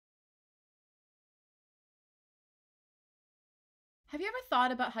Have you ever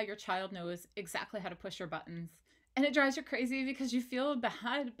thought about how your child knows exactly how to push your buttons? And it drives you crazy because you feel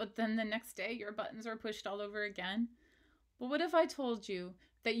bad, but then the next day your buttons are pushed all over again? But what if I told you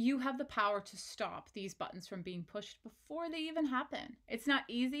that you have the power to stop these buttons from being pushed before they even happen? It's not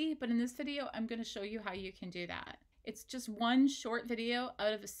easy, but in this video, I'm going to show you how you can do that. It's just one short video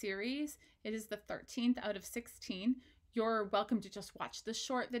out of a series. It is the 13th out of 16. You're welcome to just watch the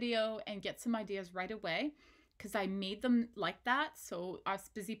short video and get some ideas right away, because I made them like that so us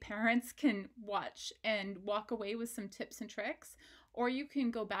busy parents can watch and walk away with some tips and tricks. Or you can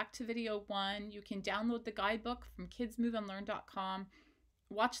go back to video 1, you can download the guidebook from kidsmoveandlearn.com,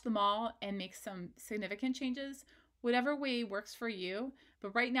 watch them all and make some significant changes, whatever way works for you.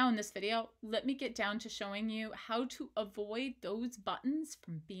 But right now in this video, let me get down to showing you how to avoid those buttons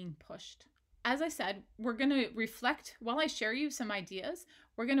from being pushed. As I said, we're going to reflect, while I share you some ideas,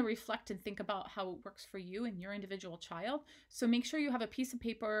 we're going to reflect and think about how it works for you and your individual child. So make sure you have a piece of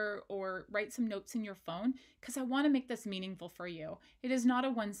paper or write some notes in your phone, because I want to make this meaningful for you. It is not a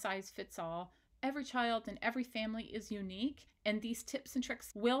one size fits all. Every child and every family is unique, and these tips and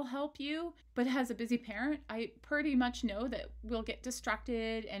tricks will help you. But as a busy parent, I pretty much know that we'll get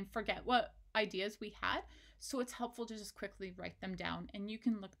distracted and forget what ideas we had. So it's helpful to just quickly write them down, and you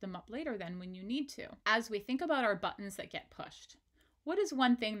can look them up later then when you need to. As we think about our buttons that get pushed, what is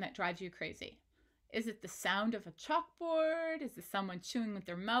one thing that drives you crazy? Is it the sound of a chalkboard? Is it someone chewing with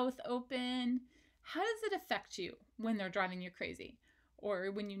their mouth open? How does it affect you when they're driving you crazy?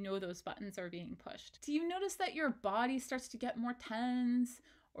 Or when you know those buttons are being pushed? Do you notice that your body starts to get more tense,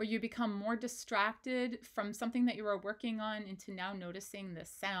 or you become more distracted from something that you were working on into now noticing the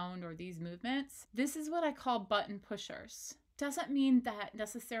sound or these movements? This is what I call button pushers. Doesn't mean that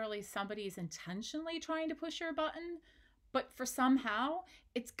necessarily somebody is intentionally trying to push your button, but for somehow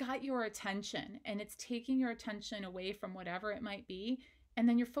it's got your attention and it's taking your attention away from whatever it might be, and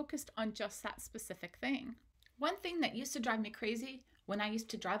then you're focused on just that specific thing. One thing that used to drive me crazy when I used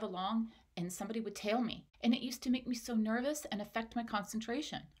to drive along and somebody would tail me, and it used to make me so nervous and affect my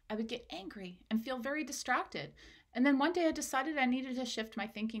concentration. I would get angry and feel very distracted. And then one day I decided I needed to shift my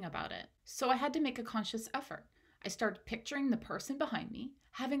thinking about it. So I had to make a conscious effort. I started picturing the person behind me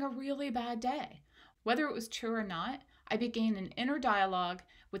having a really bad day. Whether it was true or not, I began an inner dialogue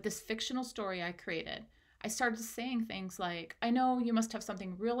with this fictional story I created. I started saying things like, "I know you must have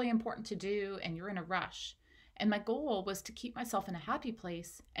something really important to do and you're in a rush." And my goal was to keep myself in a happy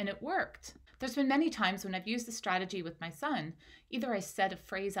place, and it worked. There's been many times when I've used this strategy with my son. Either I said a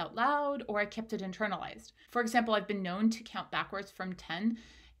phrase out loud or I kept it internalized. For example, I've been known to count backwards from 10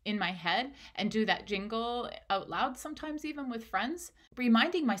 in my head and do that jingle out loud, sometimes even with friends.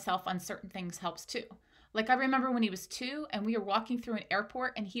 Reminding myself on certain things helps too. Like I remember when he was 2 and we were walking through an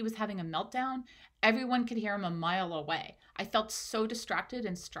airport and he was having a meltdown. Everyone could hear him a mile away. I felt so distracted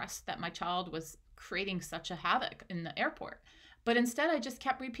and stressed that my child was creating such a havoc in the airport. But instead, I just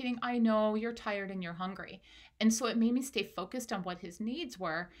kept repeating, "I know you're tired and you're hungry." And so it made me stay focused on what his needs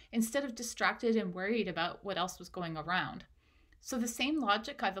were instead of distracted and worried about what else was going around. So the same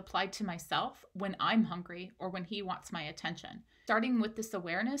logic I've applied to myself when I'm hungry or when he wants my attention. Starting with this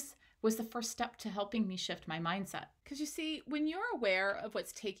awareness was the first step to helping me shift my mindset. Because you see, when you're aware of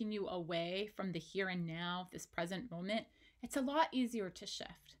what's taking you away from the here and now, this present moment, it's a lot easier to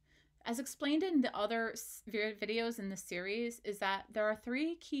shift. As explained in the other videos in this series, is that there are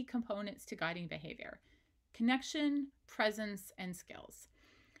 3 key components to guiding behavior: connection, presence, and skills.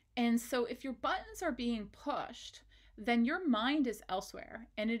 And so if your buttons are being pushed, then your mind is elsewhere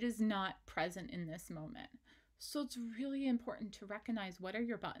and it is not present in this moment. So it's really important to recognize what are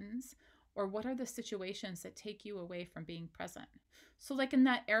your buttons, or what are the situations that take you away from being present. So like in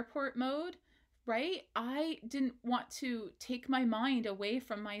that airport mode, right? I didn't want to take my mind away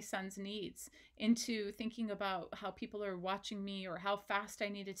from my son's needs into thinking about how people are watching me or how fast I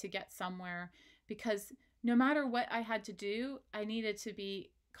needed to get somewhere, because no matter what I had to do, I needed to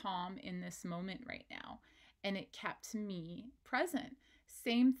be calm in this moment right now. And it kept me present.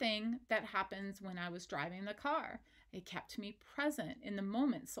 Same thing that happens when I was driving the car. It kept me present in the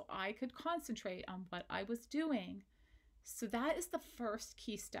moment so I could concentrate on what I was doing. So that is the first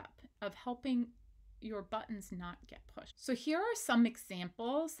key step of helping your buttons not get pushed. So here are some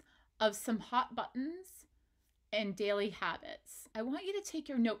examples of some hot buttons and daily habits. I want you to take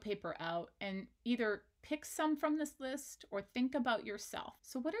your note paper out and either pick some from this list or think about yourself.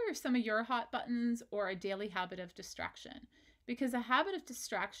 So what are some of your hot buttons or a daily habit of distraction? Because a habit of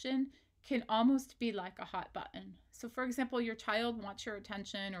distraction can almost be like a hot button. So for example, your child wants your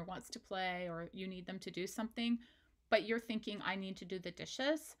attention or wants to play, or you need them to do something, but you're thinking, "I need to do the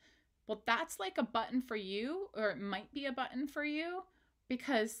dishes." Well, that's like a button for you, or it might be a button for you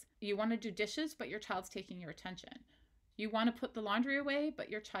because you want to do dishes, but your child's taking your attention. You want to put the laundry away, but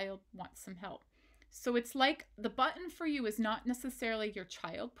your child wants some help. So it's like the button for you is not necessarily your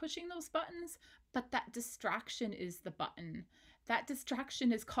child pushing those buttons, but that distraction is the button. That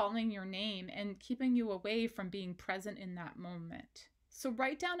distraction is calling your name and keeping you away from being present in that moment. So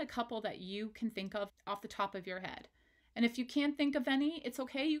write down a couple that you can think of off the top of your head. And if you can't think of any, it's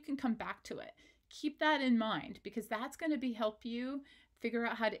okay. You can come back to it. Keep that in mind because that's going to help you figure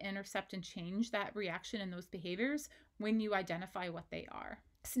out how to intercept and change that reaction and those behaviors when you identify what they are.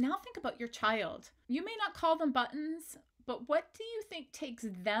 So now think about your child. You may not call them buttons, but what do you think takes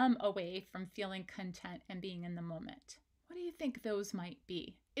them away from feeling content and being in the moment? What do you think those might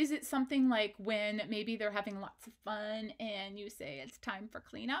be? Is it something like when maybe they're having lots of fun and you say it's time for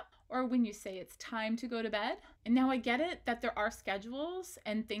cleanup, or when you say it's time to go to bed? And now I get it that there are schedules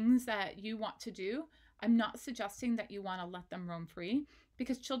and things that you want to do. I'm not suggesting that you want to let them roam free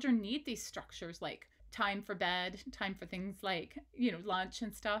because children need these structures like time for bed, time for things like, lunch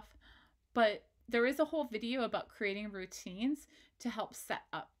and stuff. But there is a whole video about creating routines to help set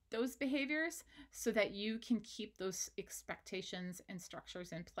up those behaviors so that you can keep those expectations and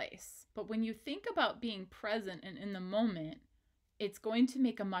structures in place. But when you think about being present and in the moment, it's going to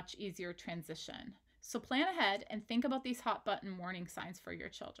make a much easier transition. So plan ahead and think about these hot button warning signs for your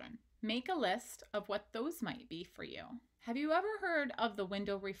children. Make a list of what those might be for you. Have you ever heard of the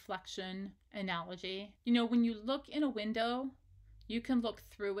window reflection analogy? When you look in a window, you can look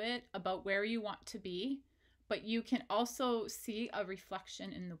through it about where you want to be, but you can also see a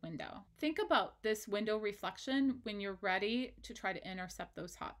reflection in the window. Think about this window reflection when you're ready to try to intercept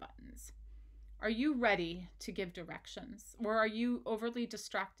those hot buttons. Are you ready to give directions? Or are you overly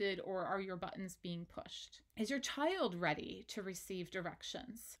distracted, or are your buttons being pushed? Is your child ready to receive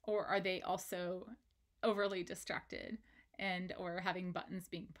directions? Or are they also overly distracted or having buttons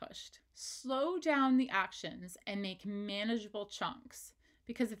being pushed? Slow down the actions and make manageable chunks.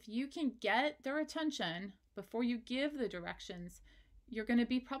 Because if you can get their attention before you give the directions, you're going to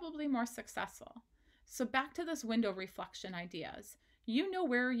be probably more successful. So back to this window reflection ideas. You know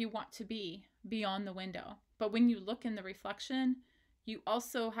where you want to be beyond the window. But when you look in the reflection, you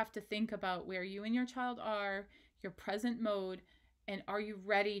also have to think about where you and your child are, your present mode, and are you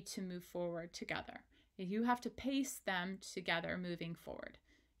ready to move forward together? You have to pace them together moving forward.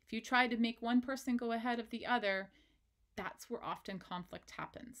 If you try to make one person go ahead of the other, that's where often conflict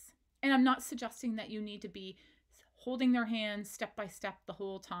happens. And I'm not suggesting that you need to be holding their hands step by step the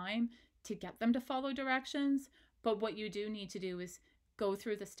whole time to get them to follow directions. But what you do need to do is go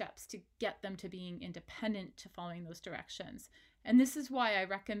through the steps to get them to being independent to following those directions. And this is why I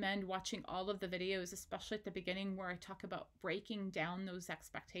recommend watching all of the videos, especially at the beginning where I talk about breaking down those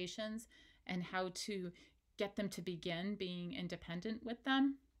expectations and how to get them to begin being independent with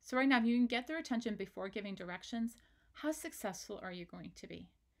them. So right now, if you can get their attention before giving directions, how successful are you going to be?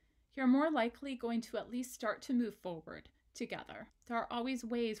 You're more likely going to at least start to move forward together. There are always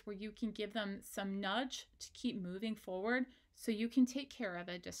ways where you can give them some nudge to keep moving forward so you can take care of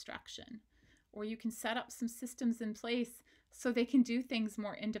a distraction. Or you can set up some systems in place so they can do things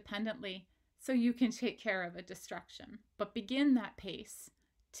more independently so you can take care of a distraction. But begin that pace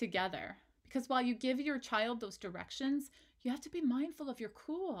together. Because while you give your child those directions, you have to be mindful of your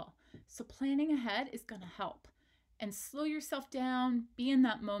cool. So planning ahead is going to help. And slow yourself down, be in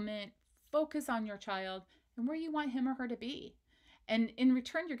that moment, focus on your child and where you want him or her to be. And in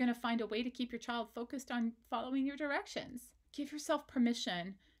return, you're going to find a way to keep your child focused on following your directions. Give yourself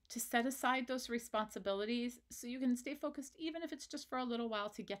permission to set aside those responsibilities so you can stay focused, even if it's just for a little while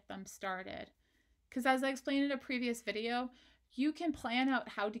to get them started. Because as I explained in a previous video, you can plan out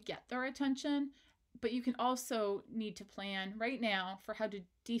how to get their attention, but you can also need to plan right now for how to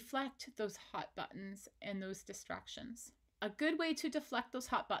deflect those hot buttons and those distractions. A good way to deflect those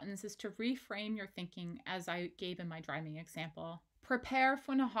hot buttons is to reframe your thinking, as I gave in my driving example. Prepare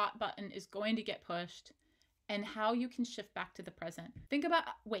for when a hot button is going to get pushed and how you can shift back to the present. Think about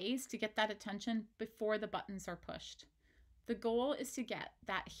ways to get that attention before the buttons are pushed. The goal is to get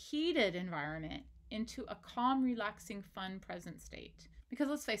that heated environment into a calm, relaxing, fun, present state. Because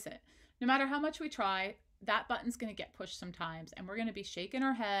let's face it, no matter how much we try, that button's going to get pushed sometimes, and we're going to be shaking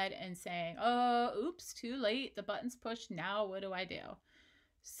our head and saying, oh, oops, too late, the button's pushed, now what do I do?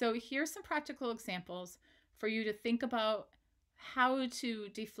 So here's some practical examples for you to think about how to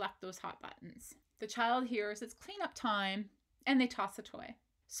deflect those hot buttons. The child hears it's cleanup time, and they toss a toy.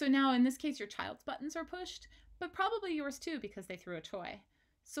 So now in this case, your child's buttons are pushed, but probably yours too because they threw a toy.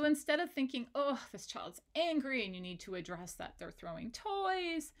 So instead of thinking, oh, this child's angry and you need to address that they're throwing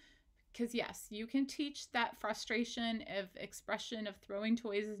toys, Because yes, you can teach that frustration of expression of throwing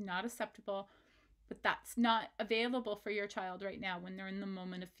toys is not acceptable, but that's not available for your child right now when they're in the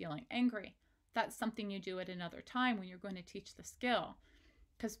moment of feeling angry. That's something you do at another time when you're going to teach the skill,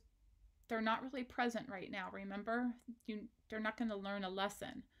 because they're not really present right now. Remember, they're not going to learn a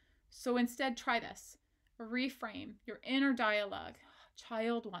lesson. So instead, try this. Reframe your inner dialogue.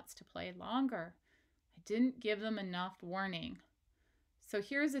 Child wants to play longer. I didn't give them enough warning. So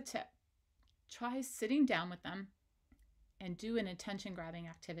here's a tip. Try sitting down with them and do an attention grabbing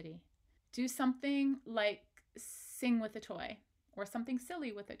activity. Do something like sing with a toy or something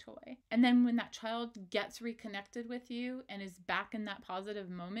silly with a toy. And then when that child gets reconnected with you and is back in that positive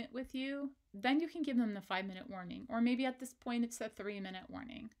moment with you, then you can give them the 5-minute warning. Or maybe at this point it's a 3-minute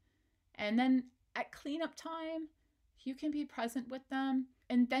warning. And then at cleanup time, you can be present with them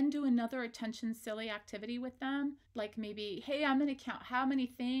and then do another attention silly activity with them. Like maybe, hey, I'm going to count how many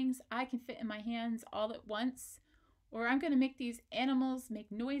things I can fit in my hands all at once. Or I'm going to make these animals make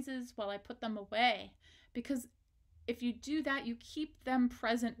noises while I put them away. Because if you do that, you keep them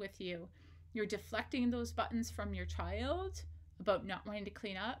present with you. You're deflecting those buttons from your child about not wanting to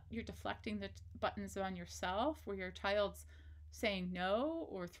clean up. You're deflecting the buttons on yourself where your child's saying no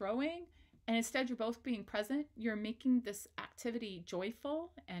or throwing. And instead, you're both being present. You're making this activity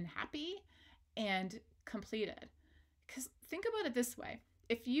joyful and happy and completed. Because think about it this way.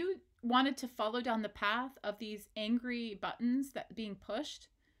 If you wanted to follow down the path of these angry buttons that being pushed,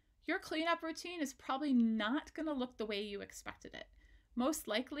 your cleanup routine is probably not going to look the way you expected it. Most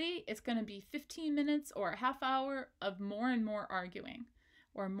likely, it's going to be 15 minutes or a half hour of more and more arguing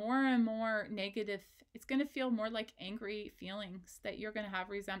or more and more negative. It's going to feel more like angry feelings that you're going to have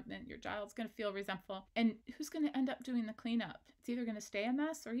resentment. Your child's going to feel resentful. And who's going to end up doing the cleanup? It's either going to stay a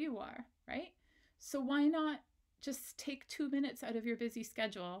mess or you are, right? So why not just take 2 minutes out of your busy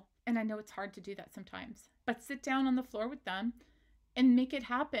schedule? And I know it's hard to do that sometimes, but sit down on the floor with them and make it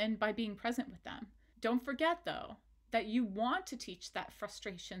happen by being present with them. Don't forget, though, that you want to teach that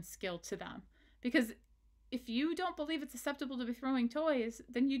frustration skill to them. Because if you don't believe it's acceptable to be throwing toys,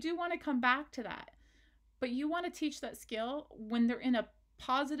 then you do want to come back to that. But you want to teach that skill when they're in a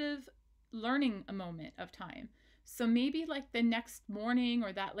positive learning moment of time. So maybe like the next morning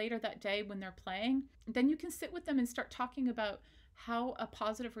or that later that day when they're playing, then you can sit with them and start talking about how a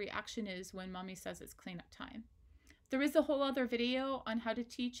positive reaction is when mommy says it's cleanup time. There is a whole other video on how to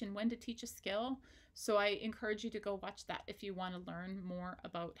teach and when to teach a skill. So I encourage you to go watch that if you want to learn more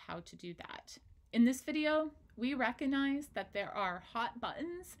about how to do that. In this video, we recognize that there are hot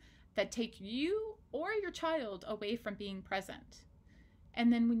buttons that take you or your child away from being present.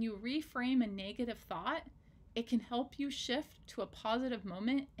 And then when you reframe a negative thought, it can help you shift to a positive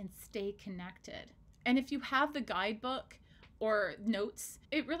moment and stay connected. And if you have the guidebook or notes,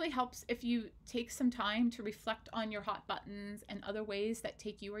 it really helps if you take some time to reflect on your hot buttons and other ways that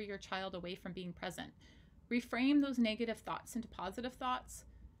take you or your child away from being present. Reframe those negative thoughts into positive thoughts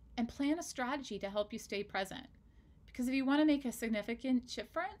and plan a strategy to help you stay present. Because if you want to make a significant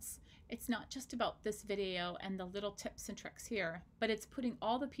difference, it's not just about this video and the little tips and tricks here, but it's putting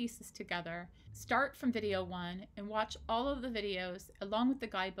all the pieces together. Start from video 1 and watch all of the videos along with the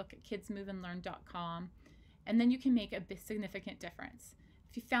guidebook at kidsmoveandlearn.com, and then you can make a significant difference.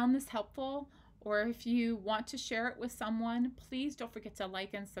 If you found this helpful, or if you want to share it with someone, please don't forget to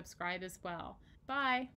like and subscribe as well. Bye.